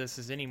look at this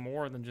as any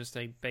more than just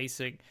a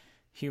basic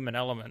human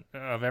element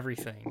of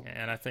everything.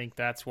 And I think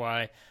that's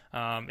why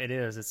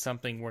it's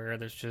something where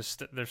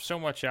there's so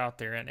much out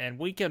there, and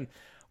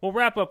we'll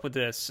wrap up with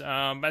this.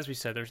 As we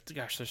said,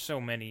 there's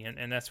so many,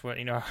 and that's what,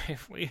 I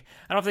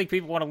don't think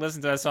people want to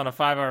listen to us on a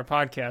 5-hour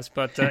podcast,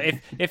 but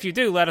if you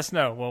do, let us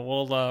know.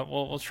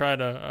 We'll try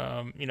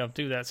to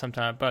do that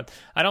sometime. But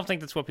I don't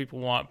think that's what people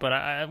want.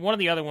 But one of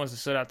the other ones that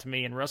stood out to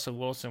me, and Russell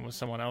Wilson was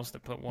someone else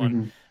that put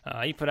one.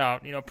 He put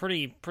out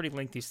pretty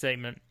lengthy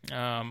statement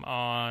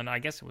on, I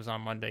guess it was on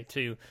Monday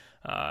too.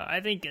 I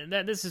think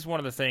that this is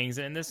one of the things,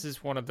 and this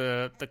is one of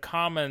the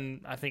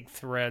common, I think,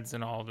 threads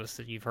in all of this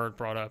that you've heard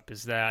brought up,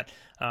 is that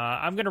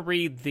I'm going to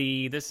read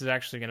this is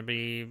actually going to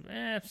be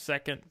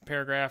second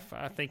paragraph,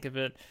 I think, of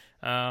it,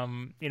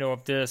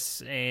 of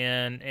this,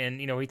 and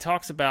he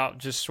talks about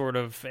just sort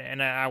of,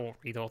 and I won't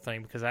read the whole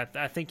thing because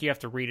I think you have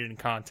to read it in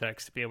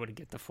context to be able to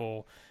get the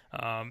full,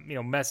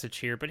 message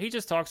here, but he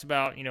just talks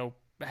about,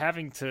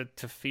 having to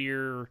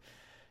fear,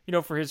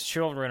 for his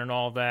children and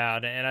all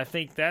that. And I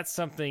think that's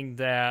something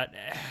that,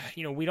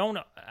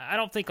 I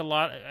don't think a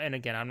lot, and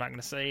again, I'm not going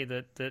to say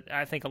that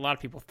I think a lot of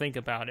people think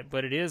about it,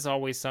 but it is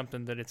always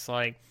something that it's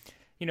like,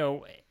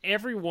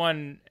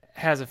 everyone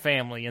has a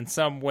family in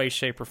some way,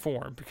 shape, or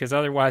form, because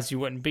otherwise you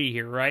wouldn't be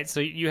here, right?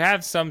 So you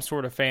have some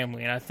sort of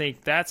family, and I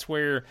think that's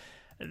where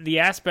the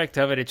aspect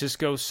of it just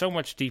goes so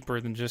much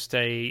deeper than just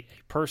a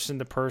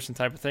person-to-person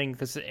type of thing,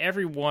 because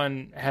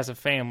everyone has a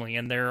family,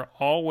 and they're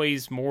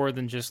always more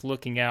than just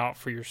looking out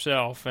for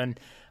yourself. And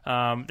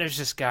there's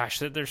just,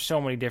 there's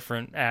so many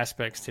different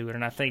aspects to it,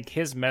 and I think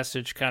his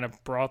message kind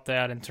of brought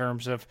that in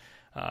terms of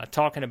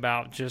talking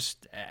about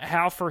just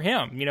how for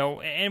him,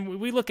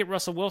 and we look at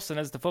Russell Wilson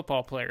as the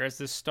football player, as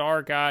this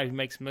star guy who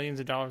makes millions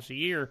of dollars a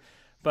year,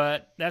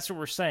 but that's what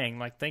we're saying.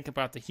 Like, think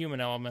about the human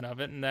element of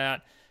it, and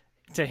that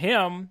to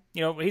him,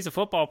 he's a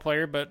football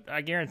player, but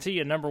I guarantee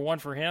you, number one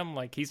for him,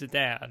 like, he's a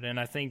dad. And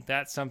I think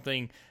that's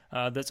something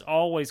that's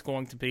always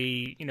going to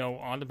be,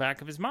 on the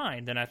back of his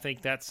mind. And I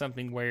think that's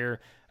something where,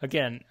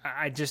 again,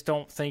 I just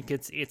don't think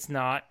it's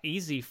not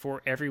easy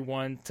for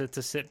everyone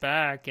to sit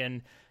back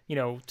and,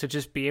 to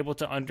just be able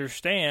to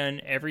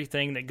understand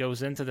everything that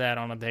goes into that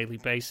on a daily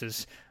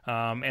basis.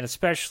 And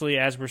especially,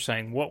 as we're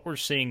saying, what we're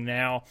seeing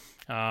now,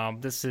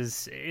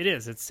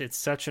 it's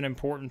such an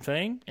important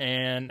thing.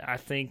 And I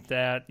think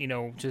that,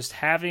 just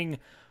having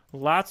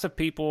lots of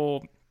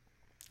people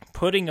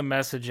putting a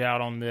message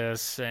out on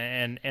this,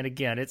 and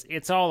again,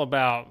 it's all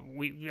about,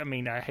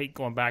 I hate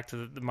going back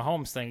to the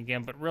Mahomes thing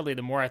again, but really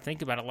the more I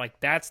think about it, like,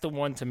 that's the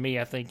one to me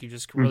I think you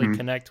just really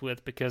connect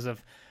with because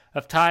of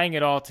tying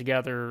it all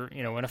together,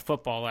 in a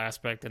football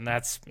aspect. And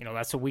that's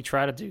what we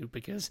try to do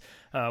because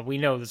we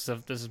know this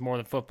is more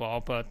than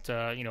football, but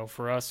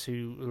for us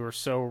who are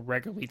so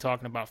regularly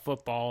talking about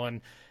football,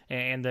 and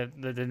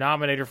the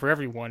denominator for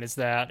everyone is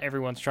that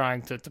everyone's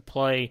trying to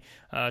play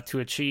to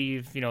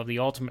achieve, the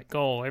ultimate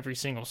goal every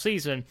single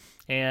season.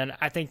 And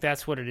I think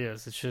that's what it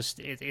is. It's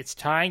just, it's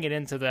tying it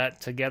into that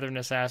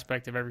togetherness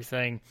aspect of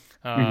everything,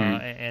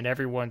 and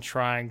everyone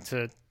trying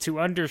to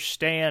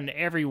understand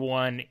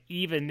everyone,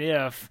 even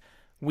if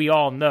we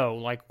all know,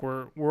 like,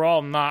 we're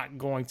all not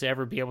going to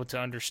ever be able to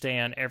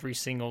understand every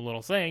single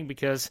little thing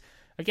because,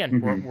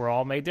 again, we're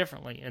all made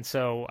differently. And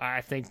so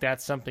I think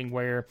that's something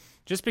where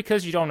just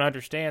because you don't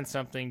understand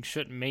something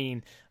shouldn't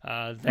mean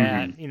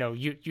that,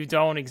 you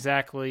don't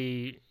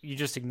exactly, you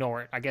just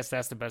ignore it. I guess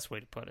that's the best way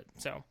to put it.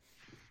 So.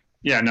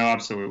 Yeah, no,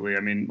 absolutely.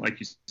 I mean,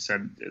 like you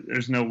said,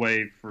 there's no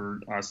way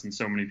for us and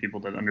so many people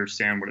to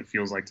understand what it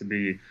feels like to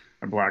be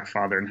a black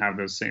father and have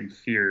those same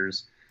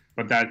fears.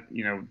 But that,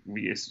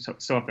 we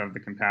still have to have the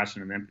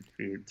compassion and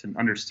empathy to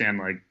understand,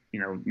 like,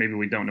 maybe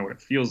we don't know what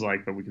it feels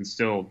like, but we can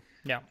still,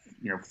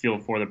 feel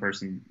for the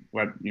person,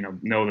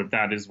 know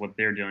that is what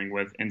they're dealing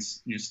with. And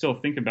you still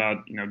think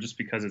about, just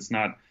because it's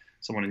not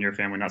someone in your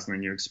family, not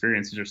something you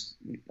experience, just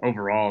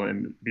overall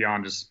and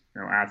beyond just,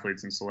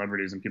 athletes and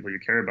celebrities and people you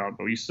care about,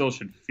 but you still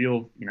should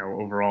feel,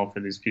 overall for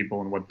these people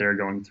and what they're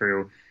going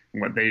through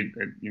and what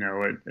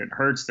it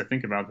hurts to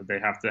think about that they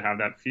have to have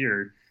that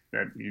fear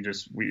that you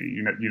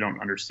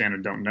don't understand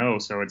and don't know.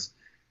 So it's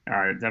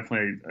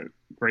definitely a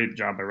great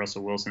job by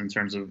Russell Wilson in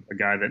terms of a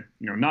guy that,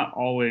 not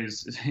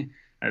always he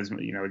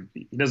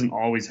doesn't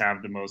always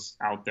have the most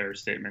out there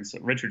statements.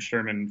 Richard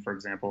Sherman, for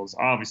example, is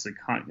obviously,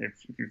 if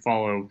you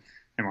follow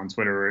him on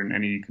Twitter or in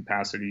any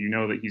capacity,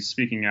 that he's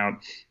speaking out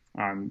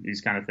on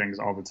these kind of things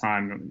all the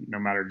time, no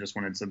matter just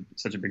when it's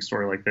such a big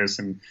story like this.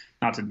 And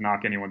not to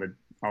knock anyone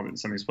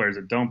some of these players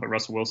that don't, but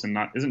Russell Wilson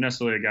isn't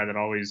necessarily a guy that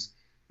always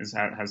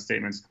has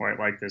statements quite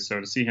like this. So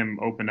to see him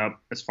open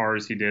up as far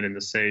as he did and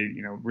to say,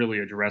 really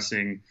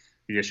addressing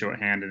the issue at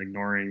hand and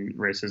ignoring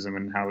racism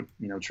and how,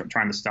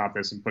 trying to stop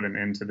this and put an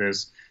end to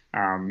this,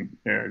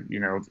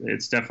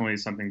 it's definitely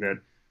something that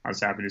I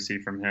was happy to see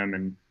from him.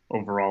 And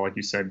overall, like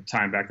you said,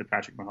 tying back to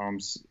Patrick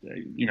Mahomes,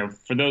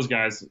 for those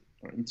guys,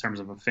 in terms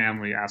of a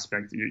family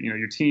aspect,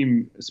 your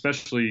team,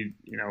 especially,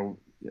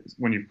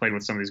 when you've played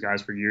with some of these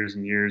guys for years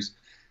and years,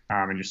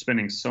 and you're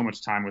spending so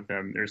much time with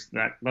them, there's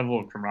that level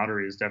of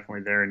camaraderie is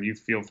definitely there, and you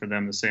feel for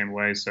them the same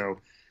way. So,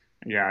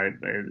 yeah,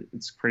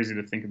 it's crazy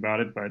to think about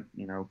it, but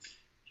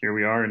here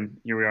we are in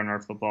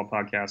our football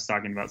podcast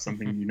talking about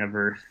something you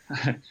never,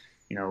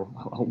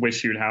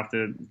 wish you'd have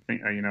to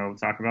think,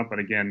 talk about. But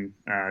again,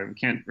 we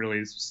can't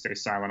really stay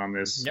silent on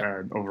this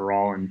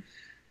overall, and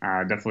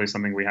definitely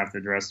something we have to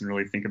address and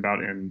really think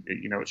about. And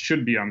it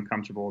should be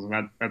uncomfortable,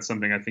 and that's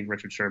something I think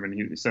Richard Sherman,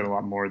 he said a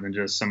lot more than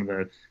just some of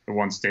the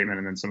one statement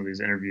and then some of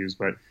these interviews.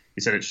 But he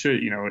said it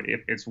should,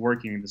 if it's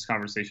working, this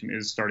conversation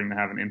is starting to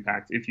have an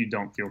impact if you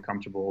don't feel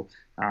comfortable,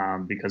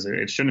 because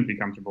it shouldn't be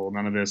comfortable.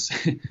 None of this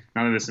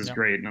is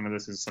great. None of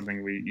this is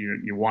something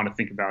you want to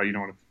think about. You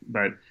don't want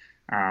to,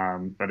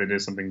 but it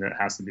is something that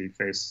has to be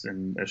faced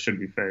and should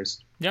be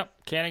faced. Yep,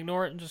 can't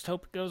ignore it and just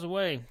hope it goes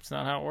away. It's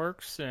not how it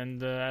works,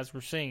 and as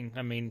we're seeing,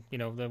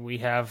 that we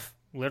have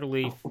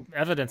literally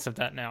evidence of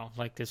that now.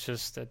 Like, it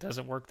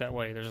doesn't work that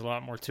way. There's a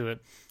lot more to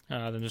it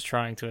than just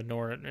trying to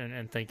ignore it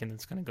and thinking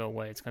it's going to go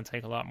away. It's going to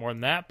take a lot more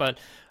than that. But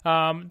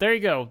there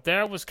you go.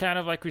 That was kind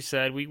of, like we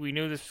said, we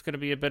knew this was going to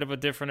be a bit of a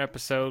different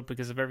episode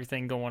because of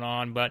everything going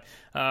on. But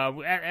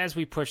as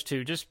we push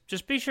to,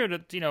 just be sure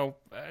to,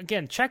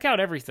 again, check out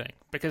everything,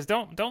 because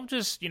don't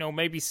just,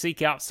 maybe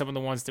seek out some of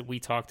the ones that we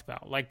talked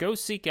about. Like, go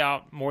seek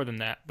out more than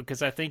that,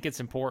 because I think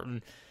it's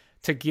important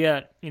to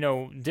get,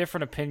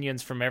 different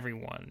opinions from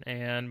everyone.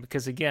 And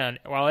because, again,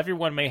 while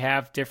everyone may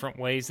have different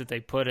ways that they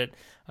put it,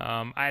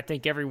 I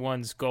think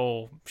everyone's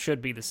goal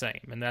should be the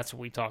same, and that's what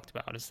we talked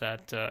about, is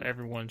that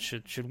everyone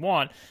should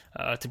want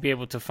to be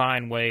able to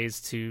find ways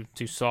to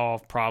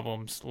solve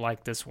problems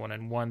like this one,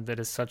 and one that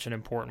is such an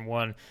important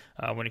one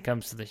when it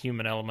comes to the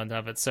human element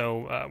of it.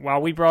 So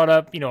while we brought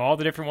up, all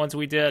the different ones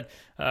we did,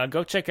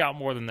 go check out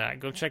more than that.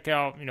 Go check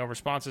out,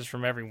 responses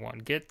from everyone.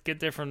 Get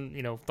different,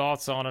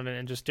 thoughts on it,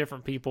 and just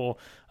different people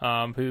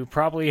who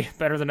probably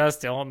better than us,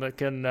 Dylan, that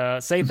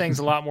can say things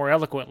a lot more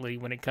eloquently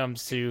when it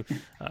comes to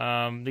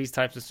these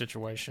types of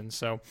situations.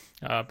 So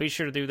be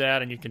sure to do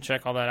that, and you can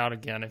check all that out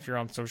again if you're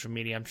on social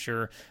media. I'm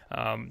sure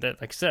that,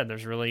 like I said,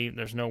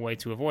 there's no way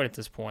to avoid at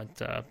this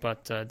point,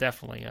 but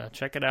definitely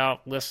check it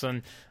out,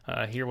 listen,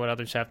 hear what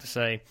others have to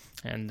say,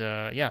 and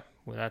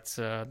well, that's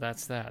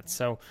that.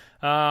 So,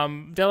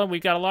 Dylan,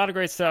 we've got a lot of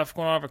great stuff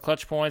going on over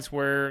Clutch Points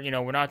where,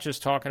 we're not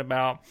just talking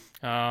about,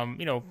 some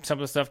of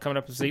the stuff coming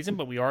up this season,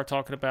 but we are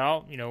talking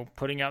about,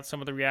 putting out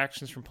some of the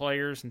reactions from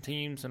players and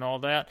teams and all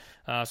that.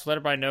 So let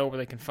everybody know where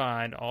they can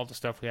find all the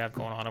stuff we have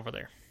going on over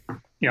there.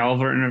 Yeah, all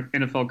of our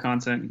NFL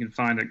content you can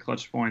find at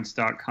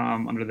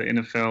clutchpoints.com under the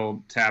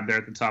NFL tab there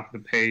at the top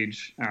of the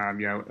page.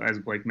 As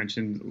Blake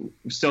mentioned,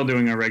 we're still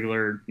doing a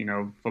regular,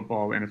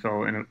 football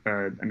NFL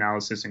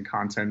analysis and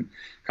content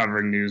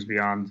covering news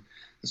beyond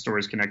the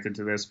stories connected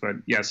to this. But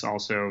yes,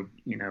 also,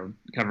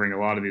 covering a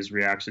lot of these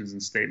reactions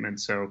and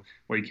statements. So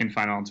what you can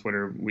find on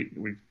Twitter,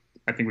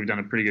 I think we've done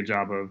a pretty good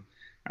job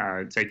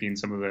of taking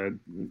some of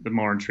the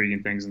more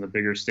intriguing things and the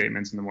bigger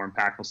statements and the more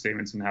impactful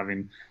statements and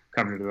having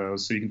coverage of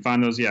those. So you can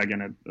find those,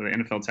 again, at the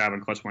NFL tab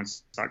on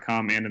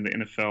clutchpoints.com and in the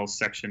NFL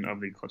section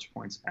of the Clutch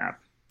Points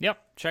app. Yep,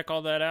 check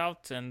all that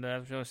out. And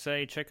as I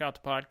say, check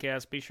out the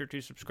podcast. Be sure to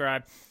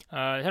subscribe.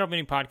 Head over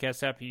any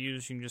podcast app you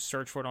use. You can just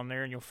search for it on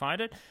there and you'll find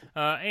it.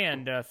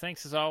 And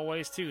thanks as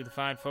always to the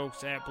fine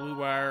folks at Blue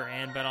Wire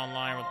and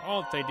BetOnline with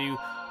all that they do.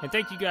 And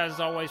thank you guys as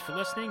always for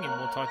listening. And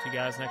we'll talk to you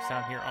guys next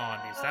time here on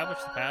the Establish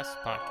the Pass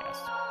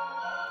podcast.